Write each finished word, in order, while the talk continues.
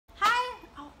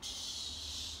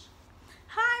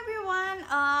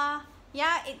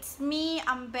Yeah, it's me.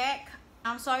 I'm back.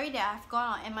 I'm sorry that I've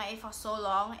gone on MIA for so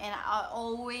long, and I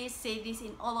always say this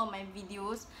in all of my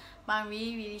videos, but I'm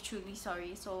really truly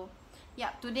sorry. So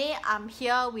yeah, today I'm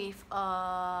here with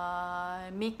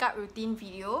a makeup routine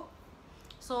video.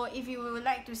 So if you would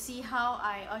like to see how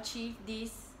I achieve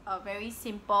this very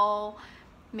simple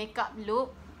makeup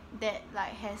look that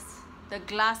like has the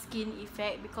glass skin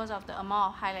effect because of the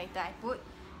amount of highlighter I put,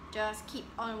 just keep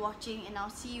on watching and I'll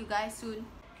see you guys soon.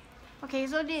 Okay,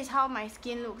 so this is how my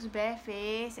skin looks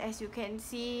barefaced. As you can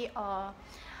see,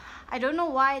 I don't know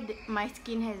why my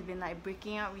skin has been like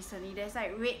breaking out recently. There's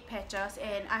like red patches,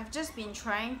 and I've just been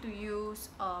trying to use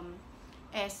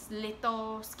as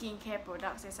little skincare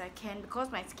products as I can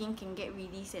because my skin can get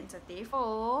really sensitive.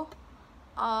 So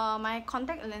my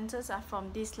contact lenses are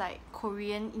from this like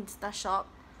Korean Insta shop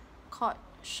called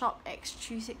Shop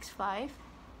X365,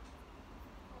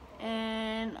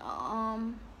 and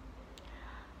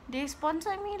they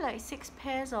sponsored me like 6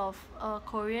 pairs of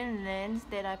Korean lens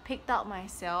that I picked out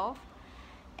myself,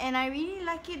 and I really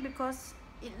like it because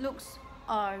it looks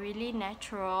really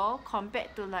natural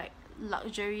compared to like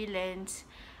luxury lens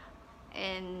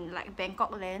and like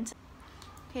Bangkok lens.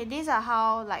 Okay, these are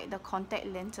how like the contact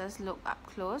lenses look up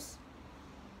close,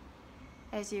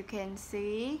 as you can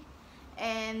see.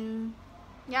 And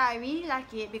yeah, I really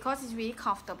like it because it's really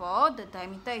comfortable. The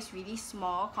diameter is really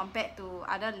small compared to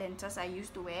other lenses I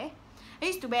used to wear. I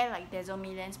used to wear like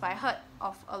Dazzle-Me lens, but I heard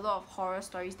of a lot of horror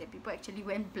stories that people actually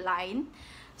went blind.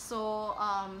 So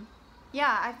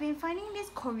yeah, I've been finding these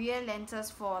Korean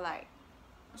lenses for like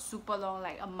super long,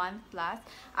 like a month plus.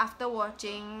 After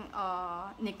watching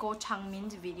Nicole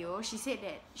Changmin's video, she said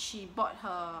that she bought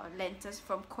her lenses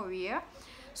from Korea.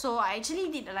 So I actually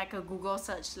did like a Google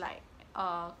search, like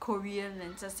Korean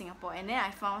lenses Singapore, and then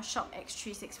I found Shop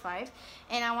X365,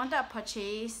 and I wanted to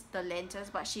purchase the lenses,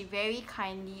 but she very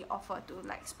kindly offered to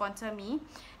like sponsor me,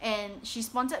 and she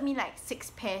sponsored me like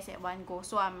 6 pairs at one go,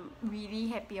 so I'm really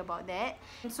happy about that.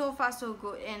 And so far so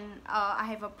good. And I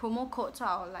have a promo code, so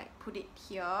I'll like put it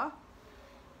here.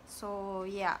 So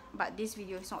yeah, but this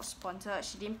video is not sponsored.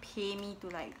 She didn't pay me to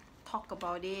like talk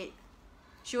about it.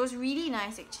 She was really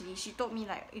nice actually. She told me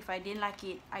like if I didn't like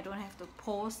it, I don't have to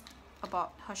post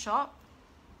about her shop.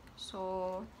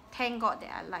 So thank God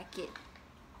that I like it.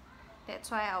 That's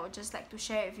why I would just like to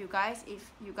share with you guys if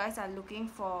you guys are looking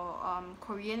for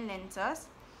Korean lenses.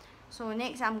 So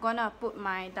next I'm gonna put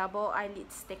my double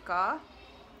eyelid sticker.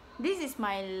 This is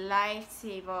my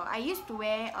lifesaver. I used to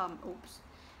wear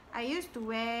I used to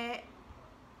wear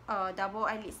a double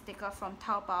eyelid sticker from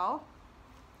Taobao.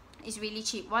 It's really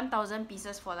cheap, 1,000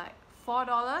 pieces for like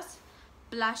 $4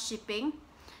 plus shipping.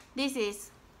 This is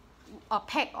a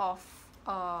pack of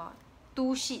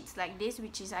 2 sheets like this,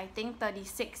 which is I think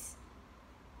 36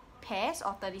 pairs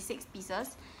or 36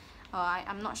 pieces.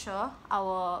 I'm not sure. I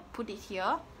will put it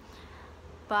here,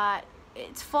 but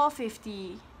it's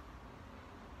 $4.50,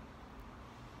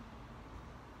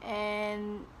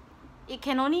 and it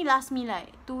can only last me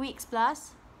like 2 weeks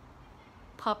plus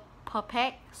per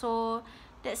pack. So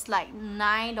that's like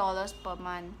 $9 per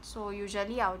month. So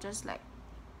usually I'll just like,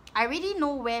 I already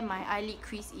know where my eyelid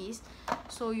crease is,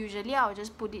 so usually I'll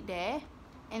just put it there,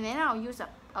 and then I'll use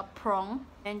a prong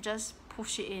and just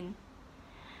push it in.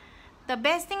 The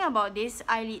best thing about this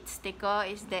eyelid sticker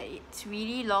is that it's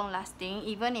really long lasting.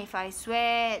 Even if I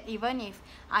sweat, even if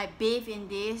I bathe in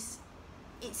this,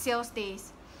 it still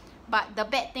stays. But the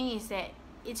bad thing is that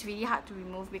it's really hard to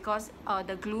remove because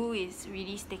the glue is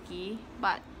really sticky.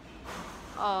 But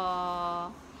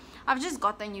I've just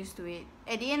gotten used to it.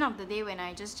 At the end of the day, when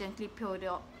I just gently peel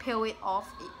it off,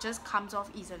 it just comes off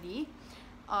easily.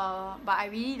 But I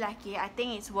really like it. I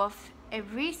think it's worth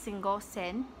every single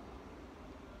cent.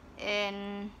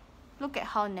 And look at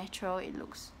how natural it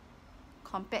looks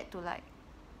compared to like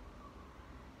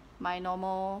my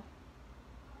normal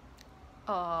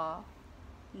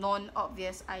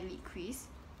non-obvious eyelid crease.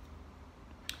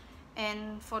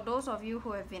 And for those of you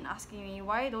who have been asking me,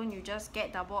 why don't you just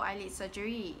get double eyelid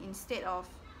surgery instead of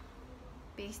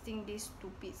pasting this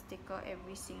stupid sticker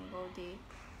every single day?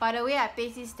 By the way, I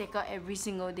paste this sticker every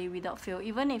single day without fail.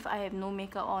 Even if I have no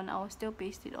makeup on, I will still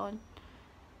paste it on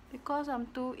because I'm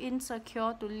too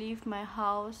insecure to leave my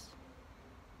house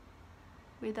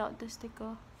without the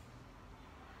sticker.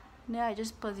 Then I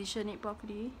just position it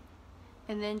properly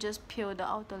and then just peel the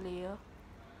outer layer.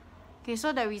 Okay,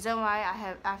 so the reason why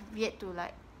I've yet to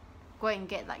like go and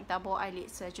get like double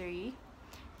eyelid surgery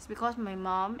is because my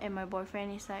mom and my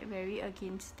boyfriend is like very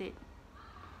against it.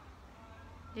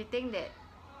 They think that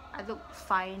I look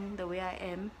fine the way I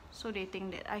am, so they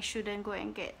think that I shouldn't go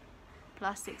and get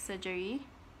plastic surgery.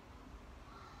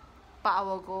 But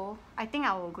I think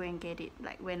I will go and get it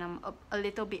like when I'm a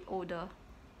little bit older,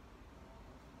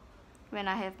 when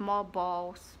I have more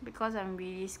balls, because I'm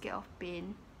really scared of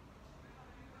pain.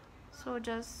 So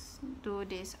just do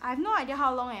this. I have no idea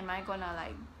how long am I gonna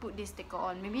like put this sticker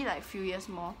on. Maybe like a few years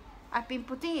more. I've been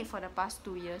putting it for the past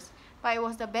 2 years, but it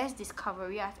was the best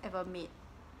discovery I've ever made.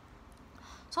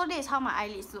 So this is how my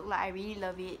eyelids look like. I really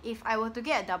love it. If I were to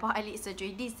get a double eyelid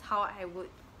surgery, this is how I would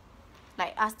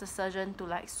like ask the surgeon to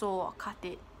like sew or cut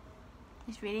it.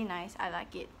 It's really nice. I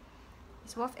like it.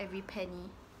 It's worth every penny.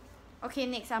 Okay,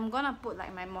 next I'm gonna put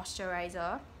like my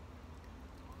moisturizer.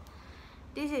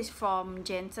 This is from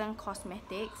Jensen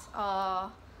Cosmetics.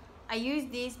 I use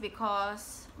this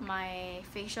because my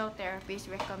facial therapist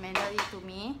recommended it to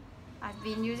me. I've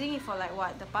been using it for like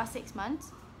what, the past 6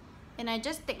 months, and I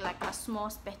just take like a small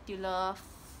spatula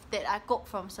that I got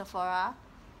from Sephora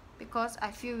because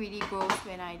I feel really gross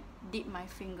when I dip my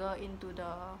finger into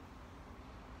the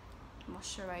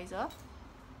moisturizer.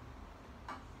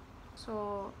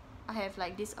 So I have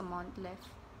like this amount left.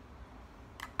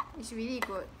 It's really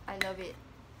good. I love it.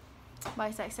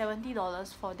 But it's like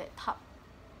 $70 for that tub.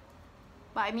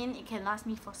 But I mean, it can last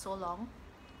me for so long.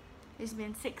 It's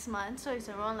been 6 months, so it's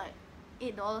around like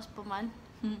 $8 per month.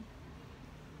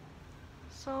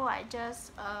 So I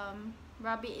just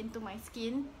rub it into my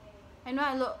skin. I know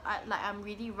I look like I'm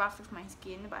really rough with my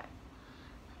skin, but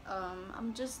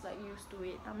I'm just like used to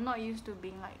it. I'm not used to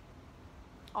being like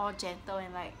all gentle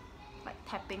and like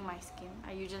tapping my skin.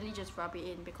 I usually just rub it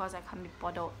in because I can't be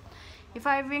bothered. If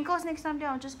I have wrinkles next time, then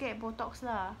I'll just get Botox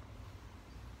lah.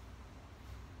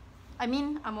 I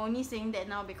mean, I'm only saying that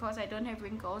now because I don't have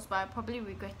wrinkles, but I probably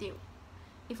regret it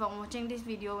if I'm watching this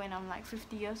video when I'm like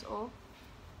 50 years old.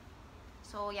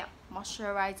 So yeah,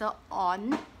 moisturizer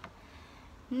on.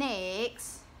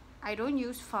 Next, I don't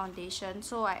use foundation,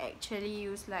 so I actually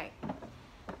use like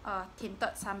a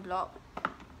tinted sunblock.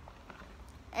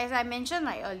 As I mentioned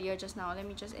like earlier just now, let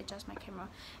me just adjust my camera.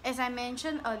 As I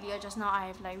mentioned earlier just now, I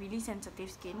have like really sensitive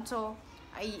skin, so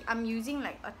I'm using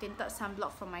like a tinted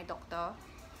sunblock from my doctor.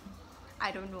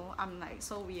 I don't know, I'm like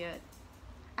so weird.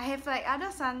 I have like other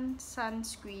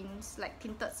sunscreens, like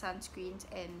tinted sunscreens,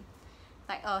 and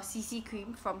like a CC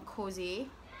cream from Kose,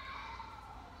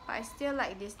 but I still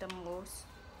like this the most.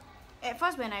 At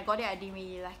first when I got it, I didn't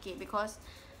really like it because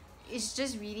it's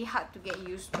just really hard to get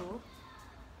used to.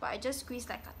 But I just squeeze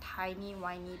like a tiny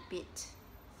whiny bit,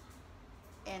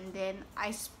 and then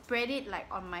I spread it like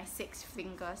on my 6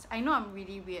 fingers. I know I'm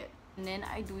really weird. And then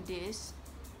I do this,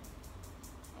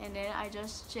 and then I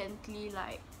just gently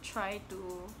like try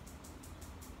to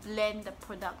blend the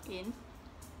product in.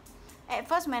 At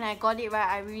first when I got it right,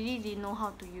 I really didn't know how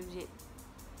to use it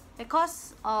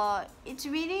because it's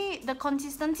really, the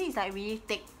consistency is like really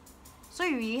thick, so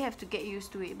you really have to get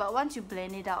used to it. But once you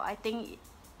blend it out, I think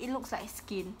it looks like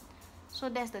skin. So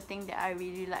that's the thing that I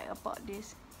really like about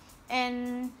this.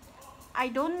 And I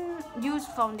don't use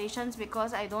foundations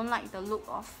because I don't like the look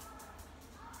of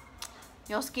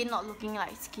your skin not looking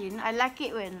like skin. I like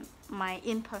it when my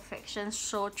imperfections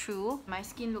show through. My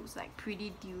skin looks like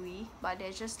pretty dewy, but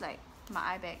there's just like my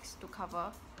eye bags to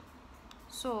cover.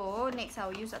 So next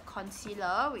I'll use a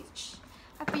concealer, which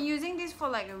I've been using this for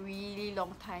like a really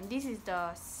long time. This is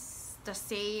the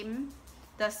Siam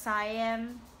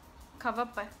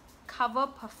Cover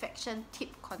Perfection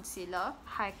Tip Concealer.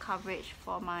 High coverage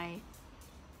for my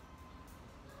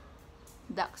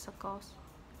dark circles.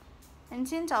 And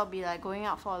since I'll be like going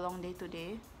out for a long day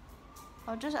today,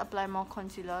 I'll just apply more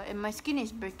concealer. And my skin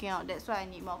is breaking out, that's why I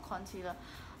need more concealer.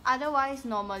 Otherwise,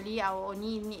 normally I will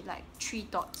only need like 3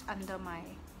 dots under my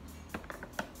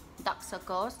dark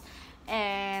circles.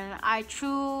 And I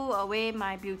threw away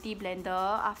my beauty blender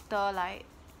after like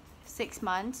 6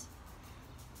 months.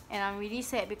 And I'm really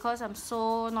sad because I'm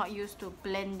so not used to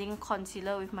blending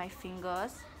concealer with my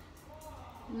fingers.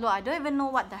 Look, I don't even know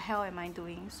what the hell am I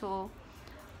doing. So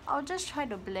I'll just try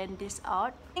to blend this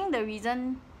out. I think the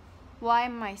reason why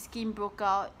my skin broke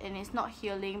out and it's not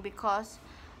healing because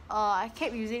I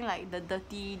kept using like the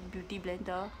dirty beauty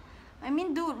blender. I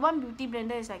mean, dude, one beauty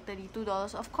blender is like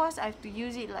 $32. Of course, I have to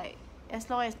use it like as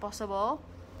long as possible.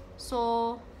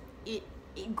 So it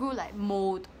grew like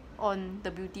mold on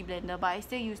the beauty blender, but I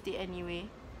still used it anyway.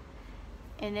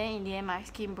 And then in the end, my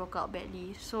skin broke out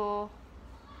badly. So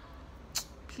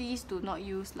please do not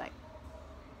use like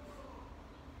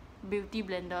beauty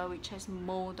blender which has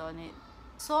mold on it.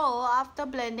 So after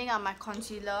blending out my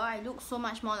concealer, I look so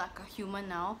much more like a human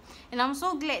now. And I'm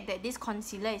so glad that this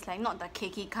concealer is like not the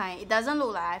cakey kind. It doesn't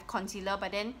look like I have concealer,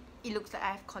 but then it looks like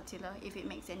I have concealer, if it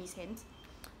makes any sense.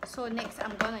 So next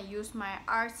I'm gonna use my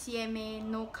RCMA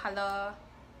No Color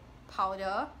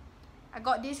powder. I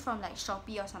got this from like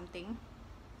Shopee or something.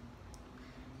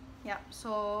 Yep,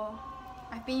 so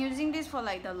I've been using this for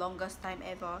like the longest time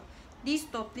ever. This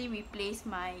totally replaced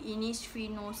my Innisfree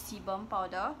No Sebum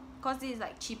powder because this is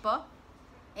like cheaper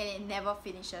and it never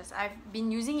finishes. I've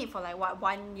been using it for like what,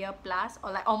 1 year plus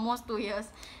or like almost 2 years,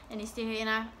 and it's still here.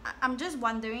 And I'm just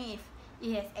wondering if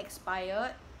it has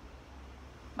expired,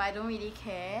 but I don't really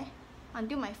care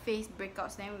until my face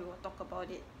breakouts, then we will talk about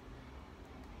it,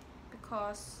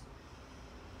 because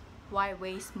why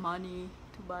waste money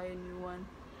to buy a new one?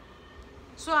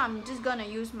 So I'm just gonna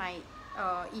use my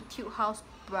Etude House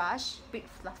brush, big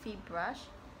fluffy brush,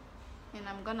 and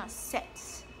I'm gonna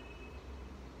set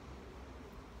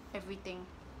everything.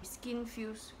 Skin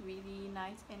feels really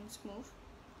nice and smooth.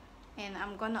 And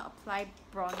I'm gonna apply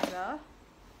bronzer.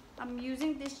 I'm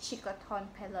using this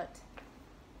Chickaton palette,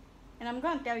 and I'm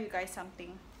gonna tell you guys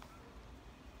something.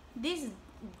 This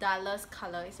dullest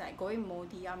color is like going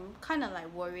moldy. I'm kind of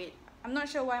like worried. I'm not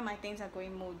sure why my things are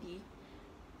going moldy,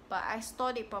 but I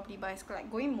stored it properly, but it's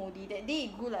like going moldy. That day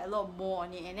it grew like a lot of mold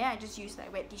on it, and then I just used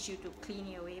like wet tissue to clean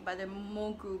it away, but the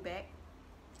mold grew back.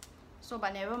 So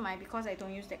but never mind, because I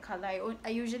don't use that color. I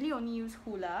usually only use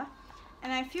Hoola,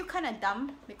 and I feel kind of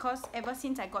dumb because ever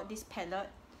since I got this palette,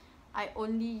 I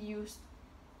only use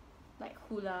like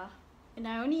Hoola, and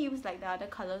I only use like the other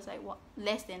colors like what,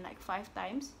 less than like 5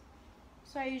 times.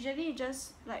 So I usually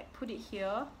just like put it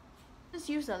here, just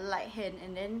use a light hand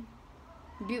and then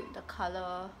build the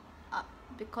color up,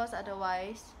 because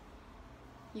otherwise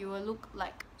you will look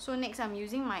like. So next I'm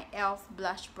using my e.l.f.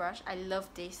 blush brush. I love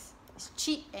this. It's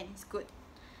cheap and it's good.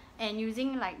 And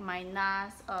using like my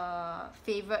NARS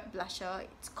favorite blusher.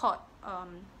 It's called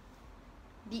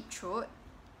Deep Throat.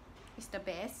 It's the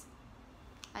best.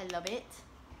 I love it.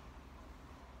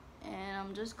 And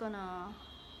I'm just gonna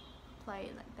apply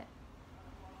it like that.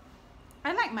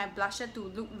 I like my blusher to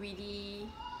look really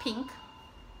pink,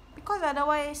 because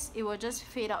otherwise it will just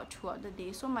fade out throughout the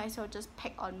day. So might as well just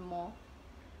pack on more,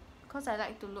 because I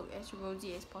like to look as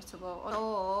rosy as possible.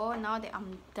 So now that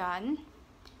I'm done,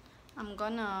 I'm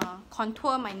gonna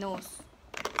contour my nose.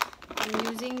 I'm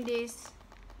using this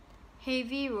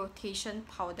heavy rotation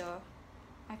powder.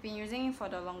 I've been using it for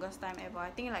the longest time ever.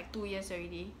 I think like 2 years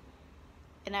already,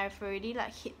 and I've already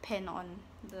like hit pan on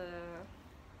the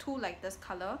 2 lightest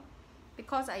color,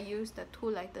 because I use the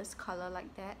 2 lightest color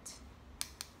like that.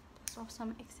 Just off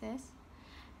some excess,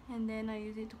 and then I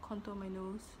use it to contour my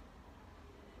nose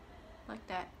like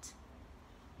that.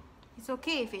 It's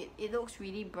okay if it looks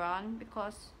really brown,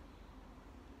 because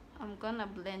I'm gonna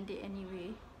blend it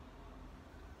anyway.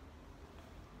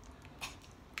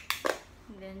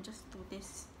 And then just do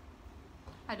this.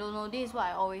 I don't know, this is what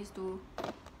I always do.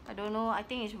 I don't know, I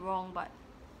think it's wrong, but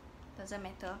doesn't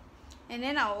matter. And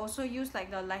then I'll also use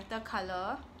like the lighter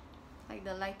color, like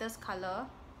the lightest color,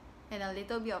 and a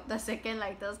little bit of the second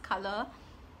lightest color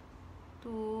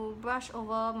to brush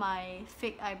over my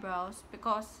fake eyebrows,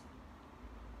 because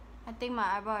I think my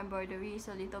eyebrow embroidery is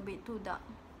a little bit too dark.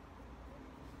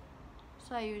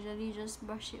 So I usually just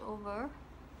brush it over.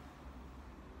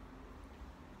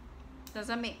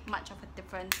 Doesn't make much of a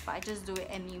difference, but I just do it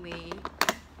anyway.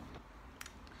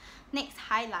 Next,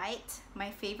 highlight, my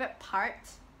favorite part.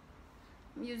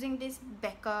 I'm using this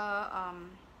Becca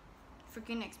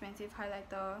freaking expensive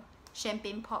highlighter,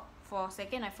 Champagne Pop. For a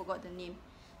second I forgot the name.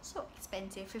 So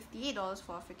expensive, $58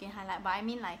 for a freaking highlight. But I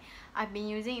mean, like, I've been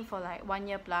using it for like 1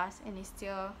 year plus, and there's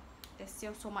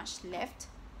still so much left.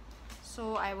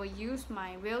 So I will use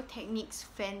my Real Techniques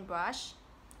fan brush,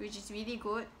 which is really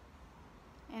good,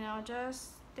 and I'll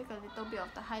just take a little bit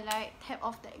of the highlight, tap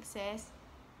off the excess,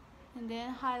 and then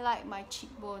highlight my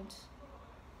cheekbones.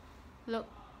 Look.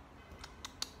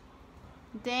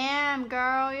 Damn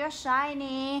girl, you're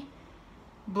shiny.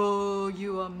 Boo,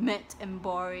 you are matte and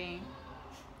boring.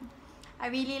 I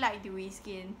really like dewy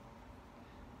skin,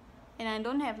 and I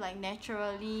don't have like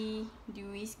naturally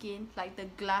dewy skin, like the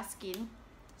glass skin,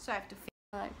 so I have to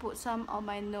like put some on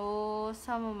my nose,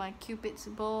 some on my cupid's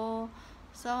bow,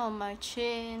 some on my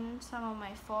chin, some on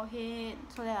my forehead,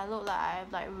 so that I look like I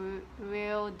have like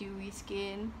real dewy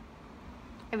skin.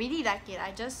 I really like it.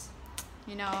 I just,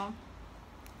 you know.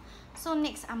 So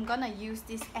next I'm gonna use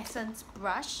this Essence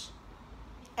brush.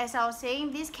 As I was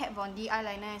saying, this Kat Von D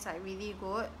eyeliner is like really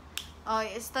good.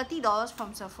 It's $30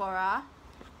 from Sephora,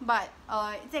 but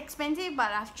it's expensive.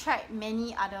 But I've tried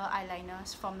many other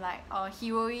eyeliners from like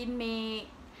Heroine Make.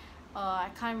 I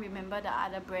can't remember the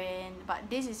other brand, but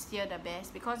this is still the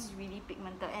best because it's really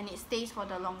pigmented and it stays for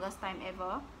the longest time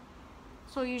ever.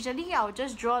 So usually I'll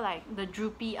just draw like the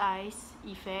droopy eyes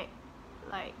effect,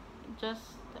 like just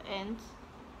the ends.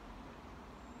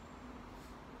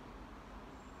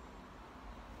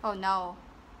 Oh no,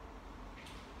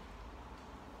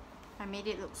 I made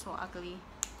it look so ugly.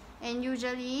 And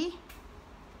usually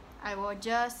I will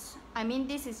just, I mean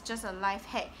this is just a life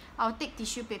hack. I'll take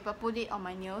tissue paper, put it on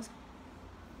my nails,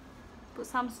 put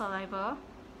some saliva,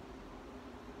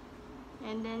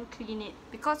 and then clean it.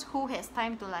 Because who has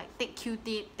time to like take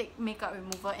Q-tip, take makeup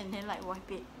remover and then like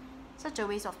wipe it? Such a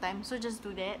waste of time, so just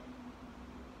do that.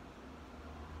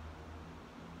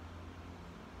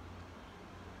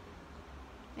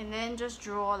 And then just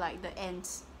draw like the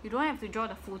ends. You don't have to draw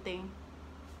the full thing.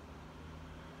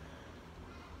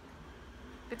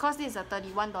 Because this is a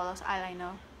 $31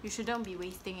 eyeliner, you shouldn't be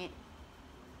wasting it.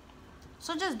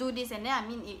 So just do this, and then I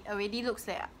mean it already looks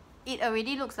like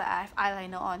I have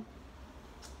eyeliner on.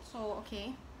 So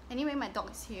okay. Anyway, my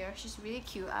dog is here. She's really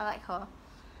cute. I like her.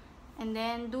 And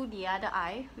then do the other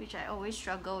eye, which I always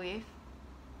struggle with.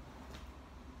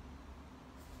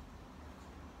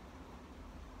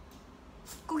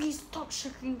 Cookie, stop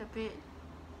shaking the bed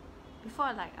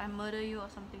before like I murder you or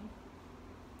something.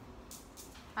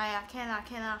 Ah, can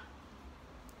lah.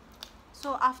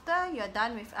 So after you're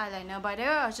done with eyeliner, by the way,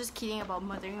 I was just kidding about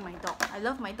murdering my dog. I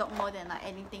love my dog more than like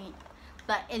anything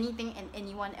and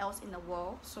anyone else in the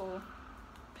world. So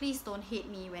please don't hate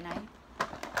me when I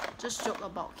just joke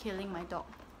about killing my dog.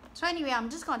 So anyway, I'm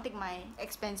just gonna take my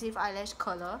expensive eyelash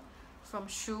curler from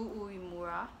Shu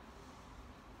Uemura.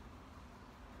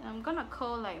 And I'm gonna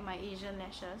curl like my Asian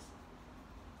lashes.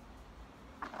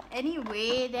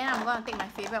 Anyway, then I'm gonna take my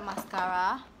favorite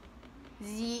mascara,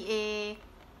 ZA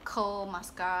Curl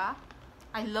Mascara.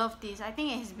 I love this. I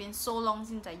think it has been so long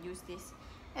since I used this.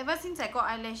 Ever since I got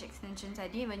eyelash extensions, I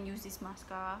didn't even use this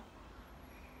mascara.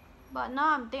 But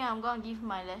now I'm thinking I'm gonna give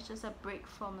my lashes a break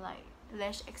from like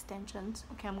lash extensions.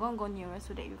 Okay, I'm gonna go nearer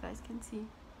so that you guys can see.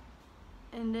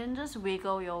 And then just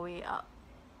wiggle your way up.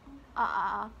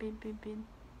 Pin.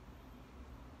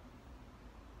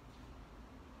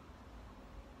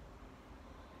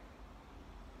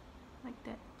 Like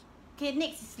that. Okay,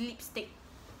 next is lipstick.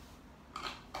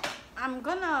 I'm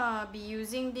gonna be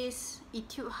using this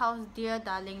Etude House Dear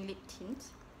Darling lip tint.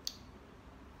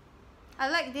 I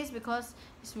like this because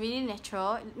it's really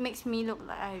natural. It makes me look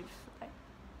like I have like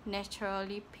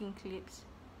naturally pink lips.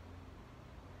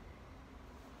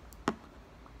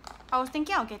 I was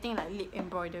thinking of getting like lip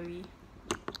embroidery,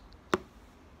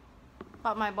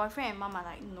 but my boyfriend and mom are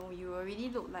like, no, you already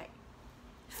look like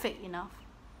fake enough.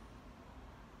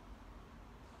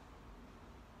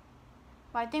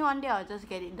 But I think one day I'll just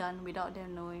get it done without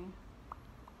them knowing.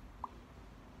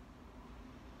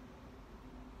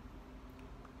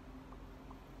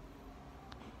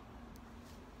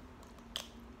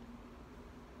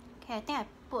 Okay, I think I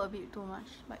put a bit too much,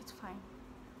 but it's fine.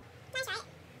 Nice, right?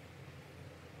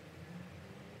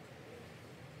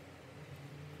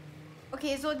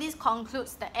 Okay, so this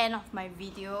concludes the end of my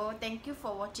video. Thank you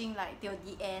for watching like till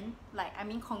the end. Like, I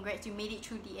mean, congrats, you made it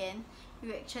through the end.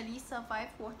 You actually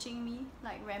survived watching me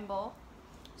like ramble.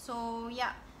 So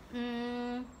yeah.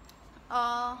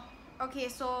 Okay,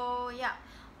 so yeah.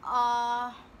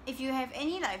 If you have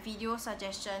any like video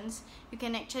suggestions, you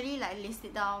can actually like list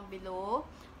it down below.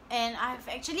 And I've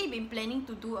actually been planning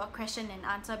to do a question and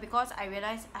answer because I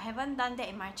realized I haven't done that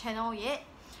in my channel yet.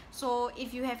 So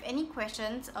if you have any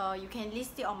questions, you can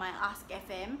list it on my Ask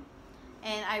FM.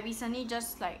 And I recently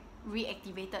just like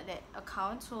reactivated that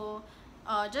account, so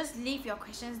just leave your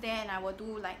questions there and I will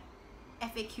do like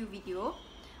FAQ video.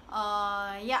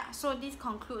 Yeah, so this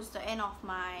concludes the end of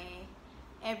my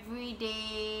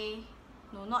everyday,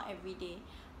 no, not everyday,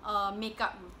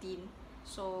 makeup routine.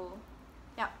 So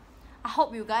yeah, I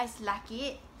hope you guys like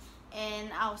it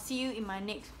and I'll see you in my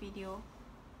next video.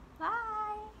 Bye.